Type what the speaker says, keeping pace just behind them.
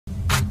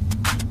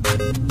Hello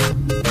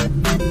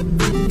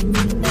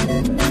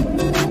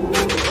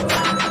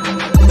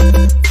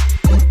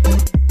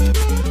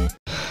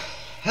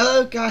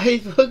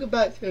guys, welcome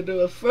back to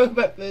another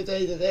Throwback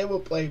Thursday. Today we're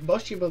playing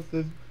Moshi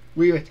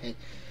Rewritten.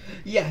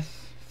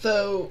 Yes,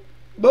 so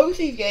most of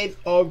these games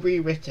are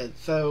rewritten.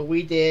 So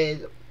we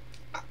did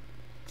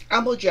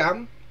Apple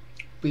Jam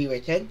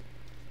rewritten,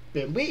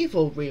 Been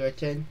Weevil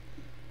rewritten,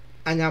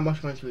 and now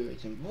Moshi Monsters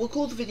rewritten. We'll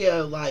call the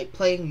video like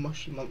playing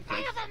Moshi Monsters.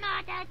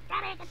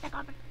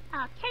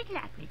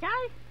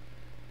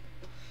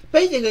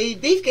 Basically,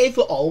 these games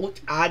were old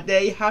and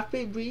they have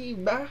been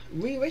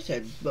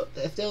rewritten, but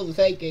they're still the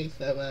same game.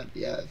 So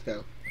yeah, let's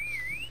go.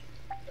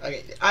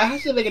 Okay, I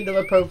have to make another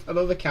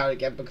account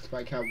again because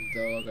my account is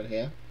no longer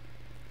here.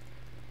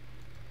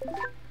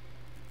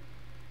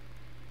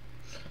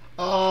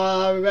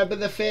 Oh, remember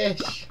the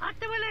fish?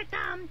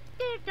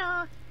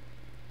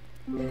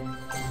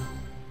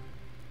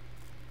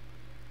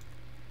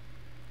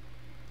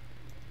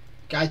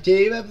 Guys, do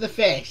you remember the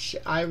fish?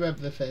 I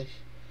remember the fish.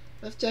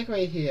 Let's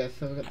decorate here.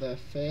 So we've got the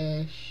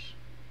fish.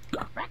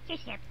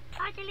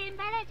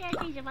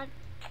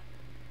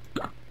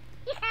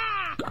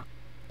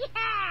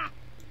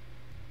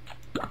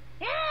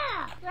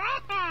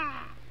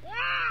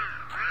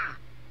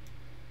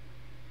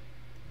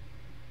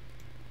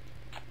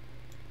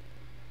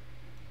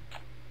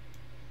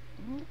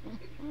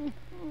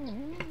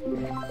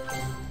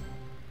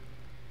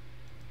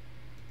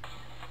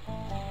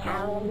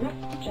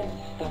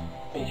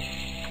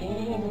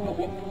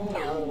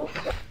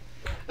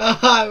 Oh,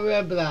 I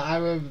remember that. I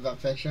remember that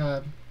fish.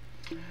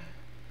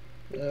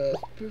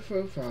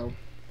 Profile.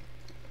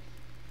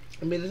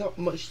 I mean, there's not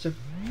much to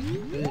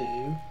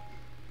do.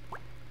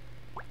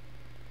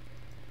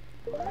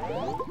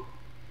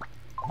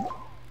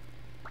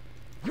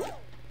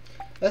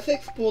 Let's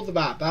explore the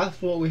map.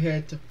 That's what we're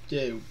here to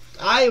do.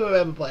 I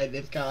remember playing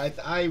this, guys.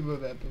 I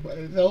remember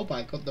playing this. Oh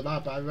my god, the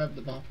map. I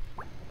remember the map.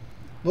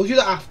 We'll do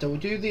that after. We'll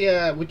do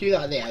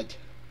that at the end.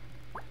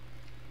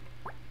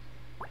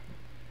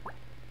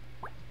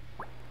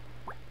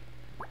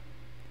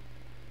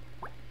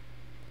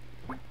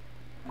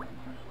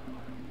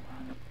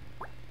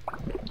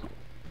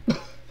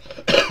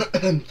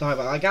 Sorry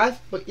about that, guys,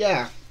 but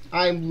yeah,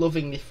 I'm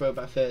loving this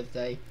Throwback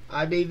Thursday.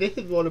 I mean, this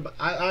is one of my,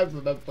 I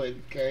remember playing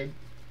this game.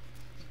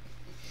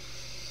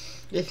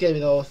 This game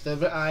is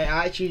awesome. I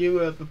actually do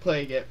remember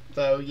playing it,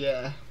 so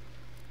yeah.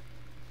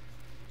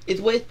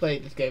 It's weird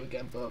playing this game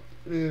again, but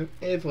it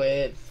is what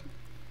it is.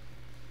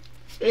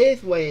 It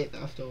is what it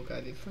is after all,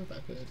 guys. It's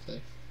Throwback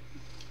Thursday.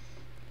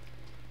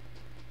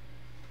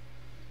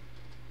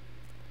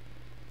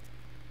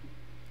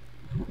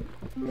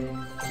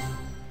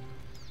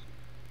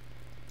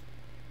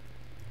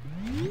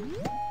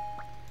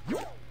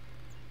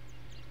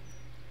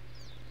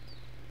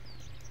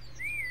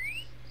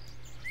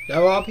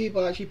 There are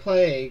people actually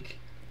playing.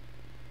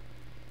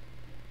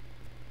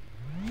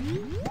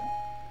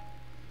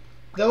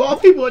 There are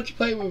people actually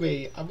playing with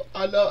me. I'm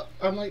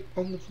like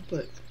on the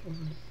public.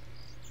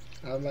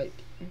 I'm like.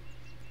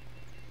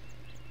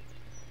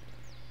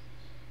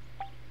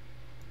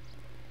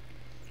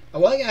 I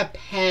want to get a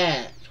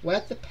pet.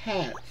 Where's the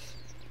pets?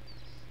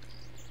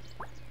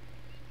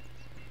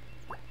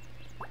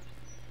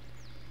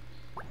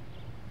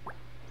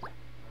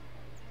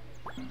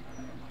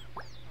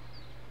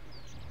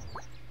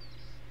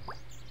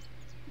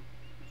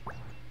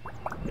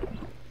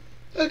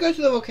 Let's go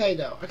to the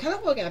volcano. I kind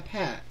of want to get a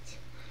pet.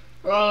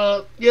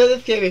 Yeah,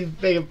 this game is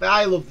big.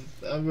 I love this.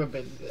 I remember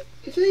it.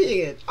 It's the thing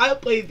is, I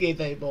don't play these games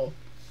anymore.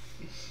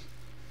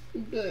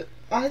 But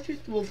I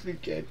just love this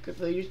game because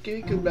they just give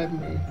me good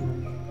memories.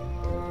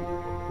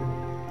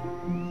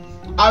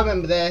 I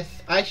remember this.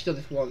 I actually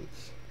done this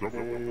once.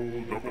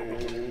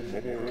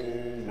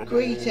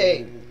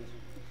 Greeting.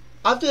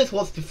 I've done this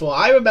once before.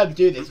 I remember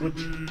doing this.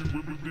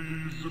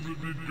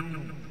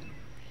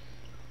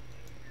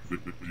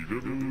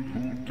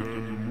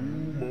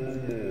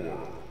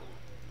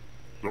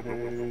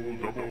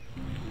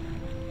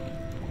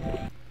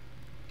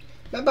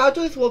 Remember, I've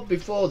done this one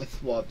before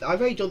this one. I've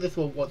already done this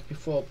one once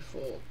before,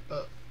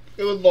 but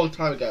it was a long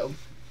time ago.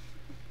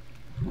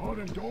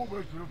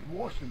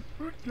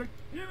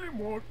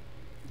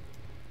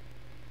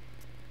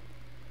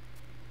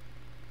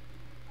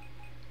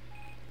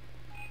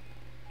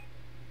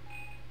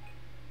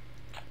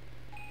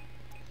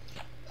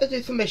 Let's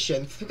do some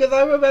missions, because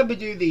I remember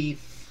doing these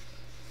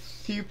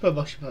super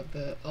much about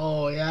that.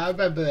 Oh yeah, I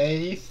remember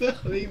these.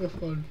 These were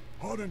fun.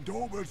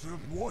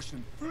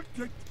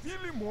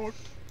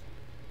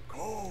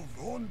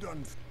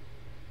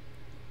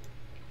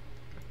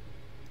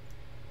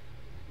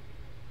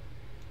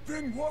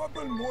 Den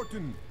Wabel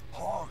Morten,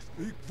 Haag,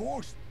 ik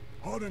worst,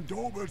 hadden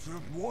dobels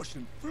of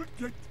waschen,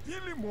 fulgt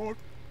Illimort.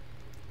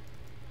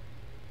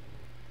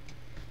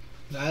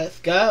 Let's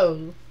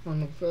go on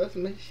the first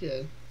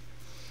mission.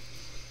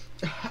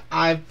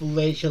 I've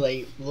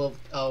literally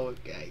loved. Oh,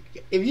 okay.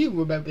 If you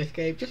remember this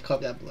game, just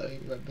comment down below. If you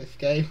remember this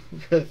game,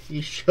 because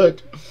you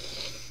should.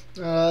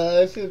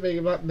 This is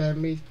bringing back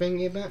memories.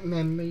 Bringing back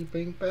memories.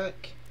 Bring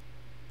back.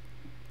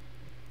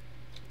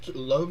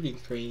 loading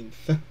screens.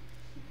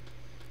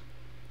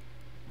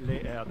 Le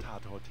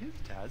tato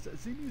taz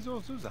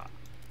zinizo zuza.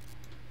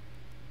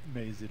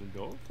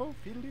 Mezildo fo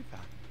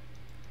filifan.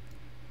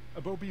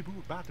 Bobby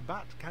boo bat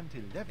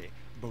cantil levy,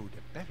 bo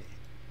de bevy.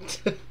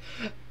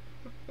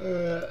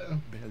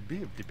 Bel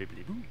biv de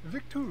bibli boo.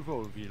 Victor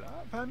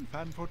volvila,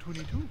 fan for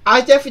 22.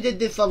 I definitely did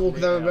this level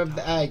because I remember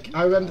the egg.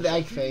 I remember the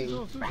egg thing.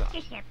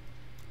 Ship.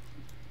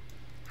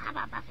 How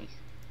about Buffy's?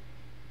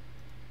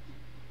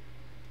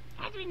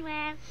 Edwin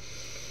Ware.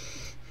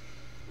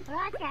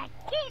 Roger,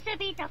 keys a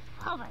bit of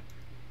forward.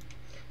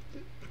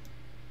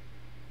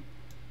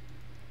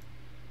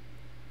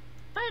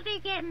 Buffy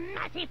get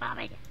matty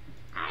bobbed.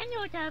 I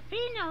know the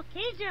fino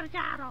kids of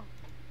Daro.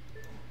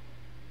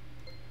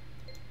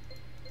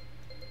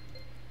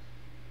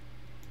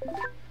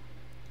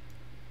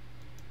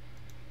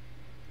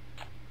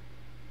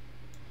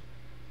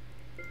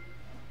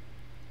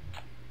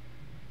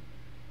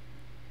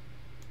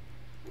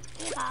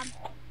 Bomb.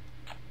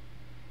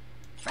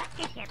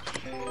 Rocket ship.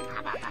 How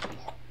about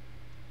Buffy's?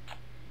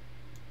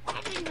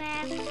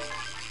 Everywhere.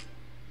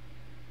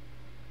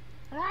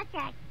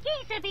 Roger,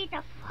 keys a bit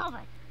of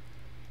forward.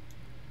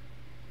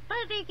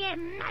 Buffy get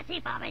matty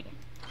bobbed.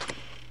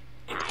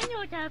 I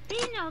know the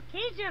fino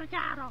kids of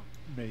Daro.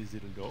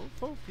 Mezildo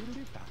fo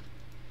filifan.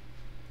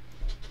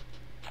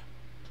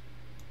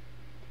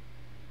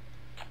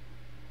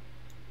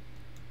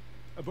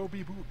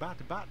 Bobby boo bat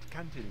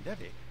cantil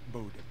levy,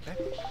 bo de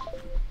bevy.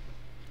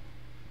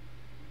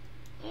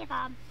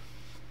 Bomb.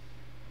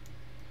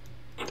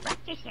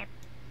 Rocket ship.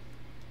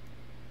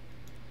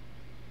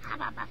 How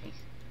about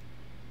Buffy's?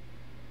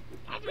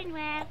 Edwin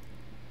Ware.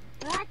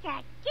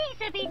 Roger,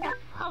 keys a bit of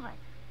forward.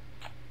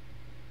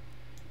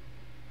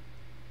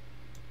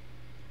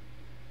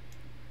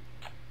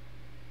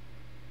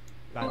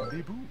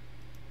 Bambi boo.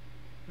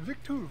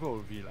 Victor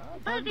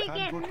volvila, Buffy fan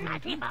get for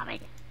matty 22.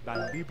 bobbed.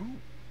 Bambi boo.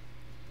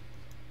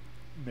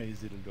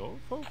 Mezildo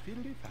fo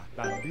filifan.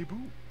 Bambi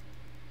boo.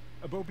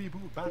 Bobby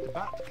boo bat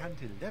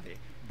cantil levy,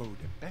 bo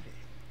de bevy.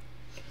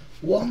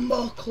 One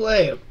more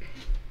clue.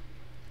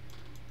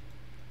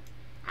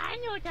 I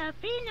know the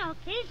fino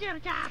kids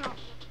of Daro.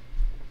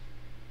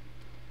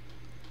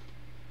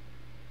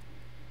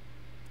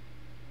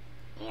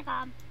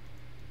 Bomb.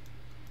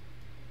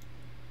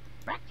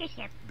 Rocket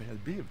ship. Bel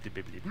biv de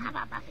bibli boo. How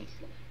about Buffy's?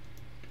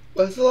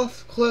 Where's the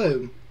last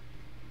clue?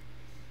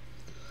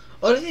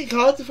 Honestly, it's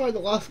hard to find the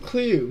last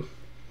clue.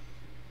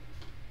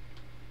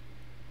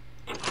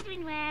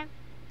 Edwin Ware.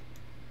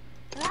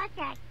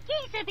 Roger,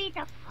 keys a bit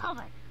of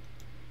forward.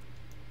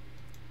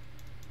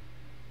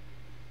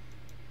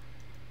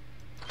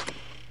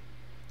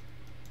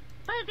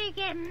 Buffy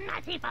get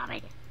matty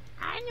bobbed.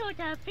 I know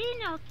the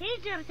fino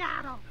kids of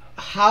Daro.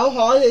 How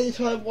hard is it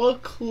to find one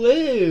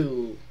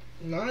clue?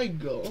 My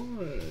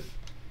god.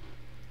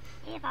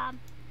 Bomb.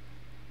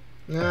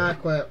 Nah, I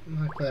quit.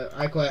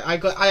 I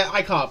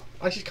can't.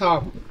 I just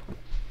can't.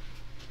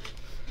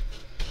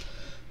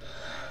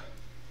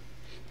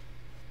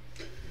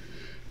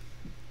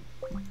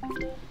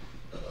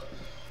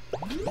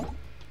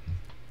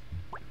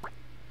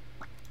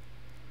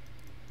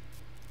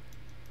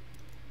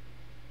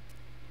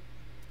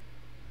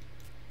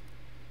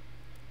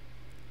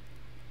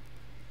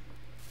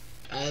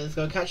 Let's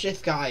go catch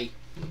this guy.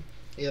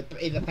 He's a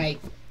pig.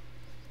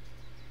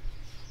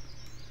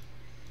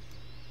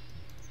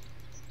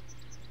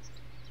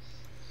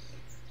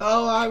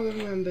 Oh, I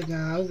remember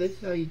now. This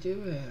is how you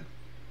do it.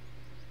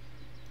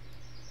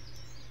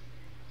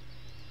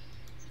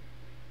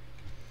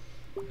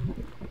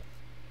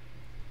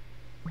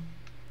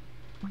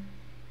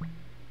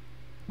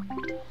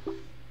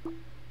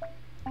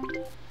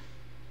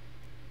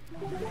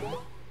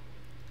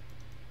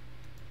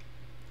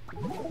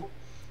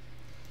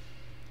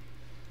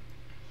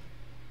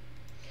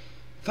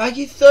 Thank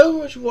you so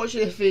much for watching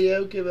this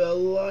video. Give it a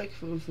like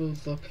for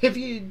thumbs up. If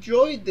you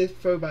enjoyed this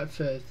Throwback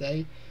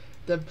Thursday,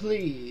 then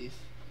please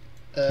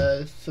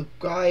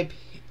subscribe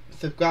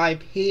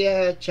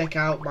here. Check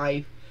out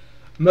my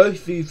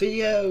most viewed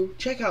video.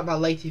 Check out my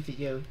latest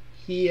video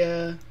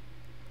here.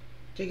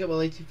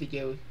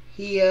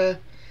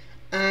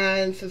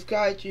 And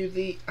subscribe to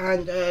the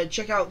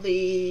check out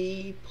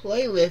the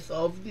playlist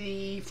of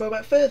the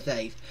Throwback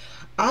Thursdays.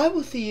 I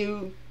will see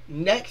you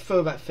next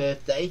Throwback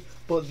Thursday,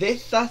 but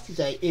this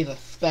Saturday is a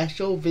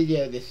special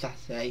video this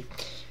Saturday,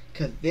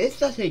 because this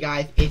Saturday,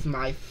 guys, is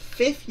my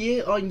 5th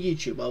year on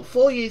YouTube. Well,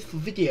 4 years for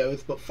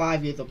videos, but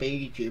 5 years on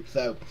being YouTube,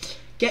 so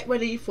get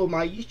ready for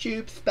my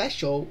YouTube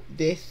special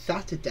this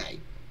Saturday.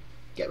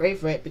 Get ready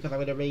for it, because I'm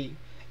going to be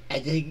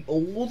editing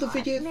all the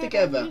videos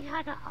together.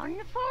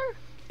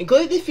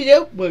 Including this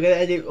video, we're going to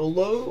edit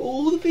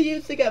all the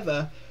videos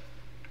together,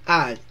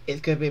 and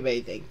it's going to be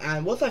amazing.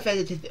 And once I've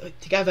edited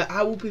it together,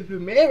 I will be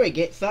premiering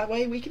it, so that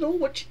way we can all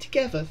watch it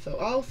together. So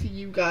I'll see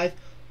you guys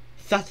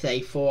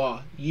Saturday for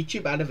our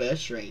YouTube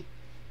anniversary.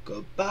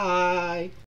 Goodbye.